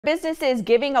Businesses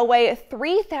giving away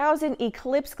 3,000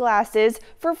 eclipse glasses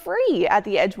for free at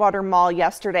the Edgewater Mall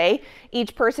yesterday.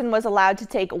 Each person was allowed to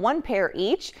take one pair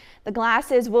each. The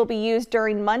glasses will be used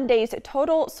during Monday's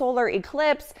total solar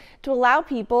eclipse to allow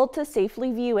people to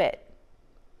safely view it.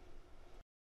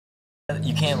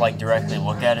 You can't directly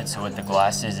look at it, so with the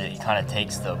glasses it kind of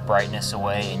takes the brightness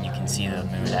away and you can see the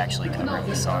moon actually covering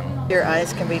the sun. Your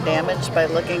eyes can be damaged by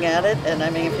looking at it, and I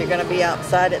mean, if you're going to be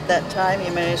outside at that time,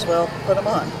 you may as well put them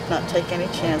on, not take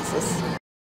any chances.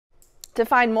 To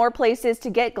find more places to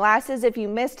get glasses if you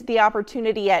missed the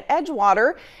opportunity at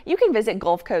Edgewater, you can visit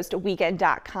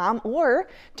GulfCoastWeekend.com or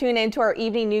tune into our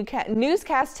evening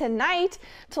newscast tonight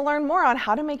to learn more on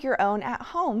how to make your own at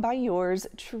home by yours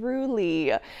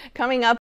truly. Coming up.